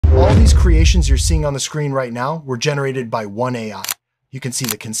All these creations you're seeing on the screen right now were generated by one AI. You can see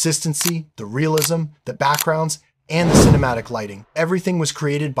the consistency, the realism, the backgrounds, and the cinematic lighting. Everything was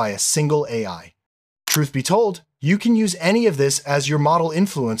created by a single AI. Truth be told, you can use any of this as your model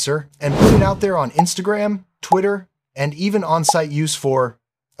influencer and put it out there on Instagram, Twitter, and even on-site use for,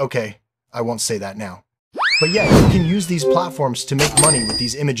 okay, I won't say that now. But yeah, you can use these platforms to make money with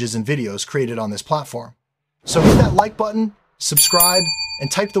these images and videos created on this platform. So hit that like button, subscribe, and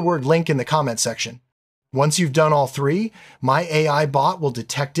type the word link in the comment section. Once you've done all three, my AI bot will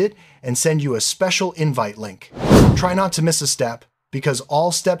detect it and send you a special invite link. Try not to miss a step, because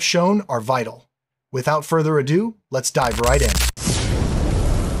all steps shown are vital. Without further ado, let's dive right in.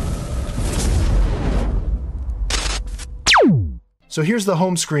 So here's the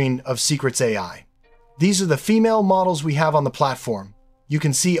home screen of Secrets AI. These are the female models we have on the platform. You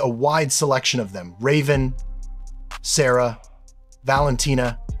can see a wide selection of them: Raven, Sarah,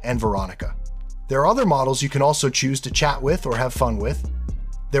 Valentina, and Veronica. There are other models you can also choose to chat with or have fun with.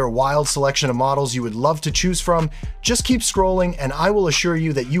 There are a wild selection of models you would love to choose from. Just keep scrolling and I will assure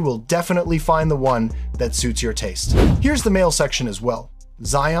you that you will definitely find the one that suits your taste. Here's the male section as well: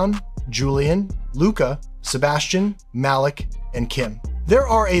 Zion, Julian, Luca, Sebastian, Malik, and Kim. There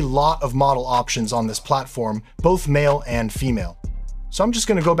are a lot of model options on this platform, both male and female. So I'm just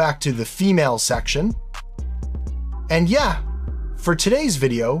gonna go back to the female section. And yeah, for today's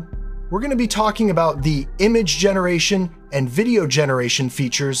video, we're gonna be talking about the image generation and video generation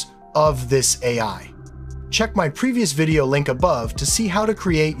features of this AI. Check my previous video link above to see how to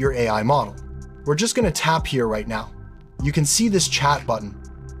create your AI model. We're just gonna tap here right now. You can see this chat button.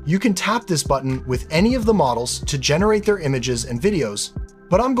 You can tap this button with any of the models to generate their images and videos,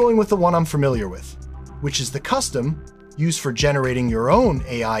 but I'm going with the one I'm familiar with, which is the custom used for generating your own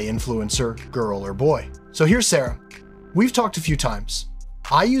AI influencer, girl or boy. So here's Sarah. We've talked a few times.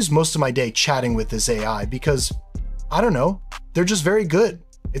 I use most of my day chatting with this AI because, I don't know, they're just very good.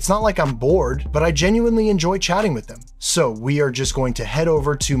 It's not like I'm bored, but I genuinely enjoy chatting with them. So we are just going to head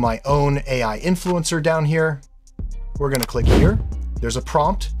over to my own AI influencer down here. We're gonna click here. There's a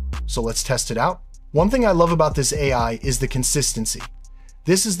prompt, so let's test it out. One thing I love about this AI is the consistency.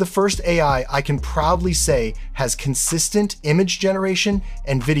 This is the first AI I can proudly say has consistent image generation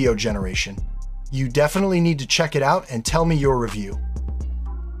and video generation. You definitely need to check it out and tell me your review.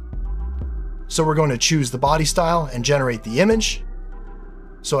 So we're going to choose the body style and generate the image.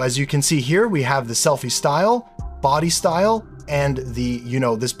 So as you can see here, we have the selfie style, body style, and the,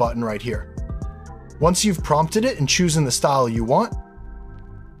 this button right here. Once you've prompted it and chosen the style you want,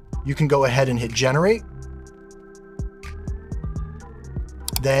 you can go ahead and hit generate.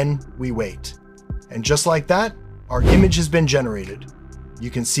 Then we wait. And just like that, our image has been generated.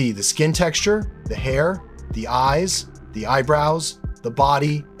 You can see the skin texture, the hair, the eyes, the eyebrows, the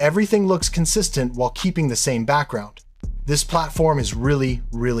body, everything looks consistent while keeping the same background. This platform is really,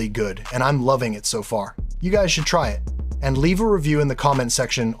 really good, and I'm loving it so far. You guys should try it, and leave a review in the comment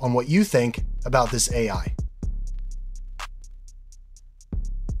section on what you think about this AI.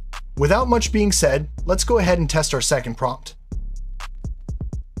 Without much being said, let's go ahead and test our second prompt.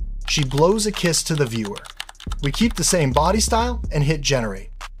 She blows a kiss to the viewer. We keep the same body style and hit generate.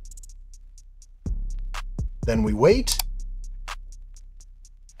 Then we wait.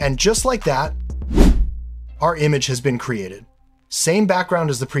 And just like that, our image has been created. Same background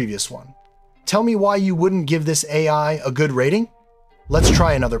as the previous one. Tell me why you wouldn't give this AI a good rating? Let's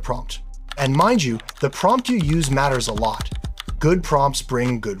try another prompt. And mind you, the prompt you use matters a lot. Good prompts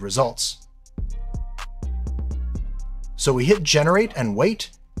bring good results. So we hit generate and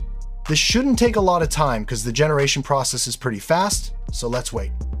wait. This shouldn't take a lot of time because the generation process is pretty fast, so let's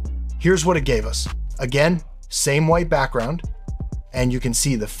wait. Here's what it gave us. Again, same white background, and you can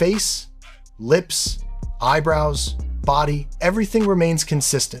see the face, lips, eyebrows, body, everything remains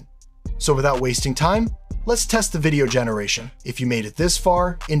consistent. So without wasting time, let's test the video generation. If you made it this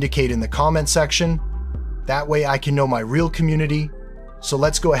far, indicate in the comment section. That way I can know my real community. So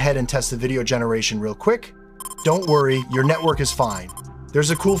let's go ahead and test the video generation real quick. Don't worry, your network is fine. There's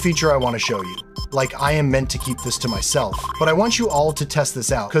a cool feature I want to show you. Like, I am meant to keep this to myself, but I want you all to test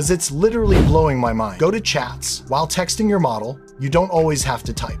this out because it's literally blowing my mind. Go to chats. While texting your model, you don't always have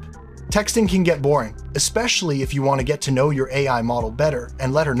to type. Texting can get boring, especially if you want to get to know your AI model better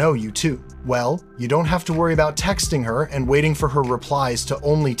and let her know you too. Well, you don't have to worry about texting her and waiting for her replies to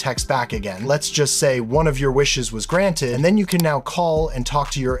only text back again. Let's just say one of your wishes was granted, and then you can now call and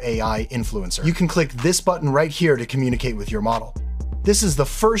talk to your AI influencer. You can click this button right here to communicate with your model. This is the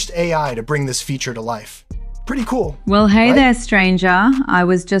first AI to bring this feature to life. Pretty cool. Well, hey right? there, stranger. I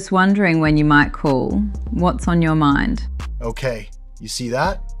was just wondering when you might call. What's on your mind? Okay, you see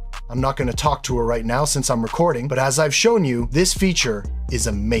that? I'm not going to talk to her right now since I'm recording, but as I've shown you, this feature is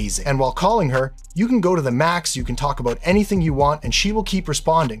amazing. And while calling her, you can go to the max, you can talk about anything you want, and she will keep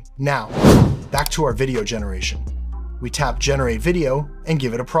responding. Now, back to our video generation. We tap Generate Video and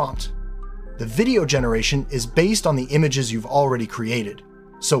give it a prompt. The video generation is based on the images you've already created.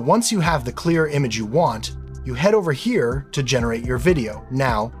 So once you have the clear image you want, you head over here to generate your video.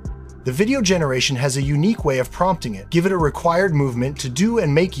 Now, the video generation has a unique way of prompting it. Give it a required movement to do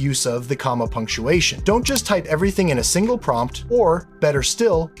and make use of the comma punctuation. Don't just type everything in a single prompt, or better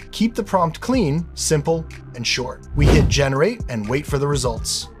still, keep the prompt clean, simple, and short. We hit generate and wait for the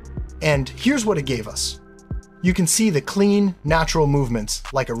results. And here's what it gave us. You can see the clean, natural movements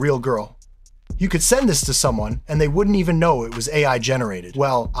like a real girl. You could send this to someone and they wouldn't even know it was AI generated.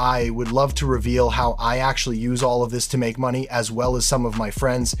 Well, I would love to reveal how I actually use all of this to make money, as well as some of my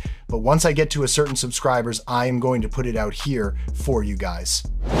friends, but once I get to a certain subscribers, I am going to put it out here for you guys.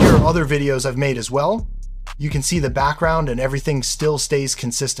 Here are other videos I've made as well. You can see the background and everything still stays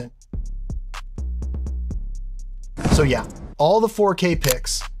consistent. So yeah, all the 4K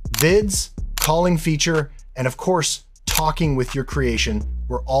pics, vids, calling feature, and of course, talking with your creation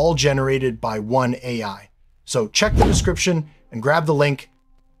were all generated by one AI. So check the description and grab the link.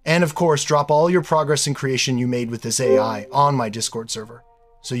 And of course, drop all your progress and creation you made with this AI on my Discord server,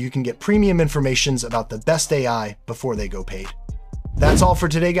 so you can get premium informations about the best AI before they go paid. That's all for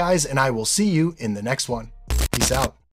today, guys, and I will see you in the next one. Peace out.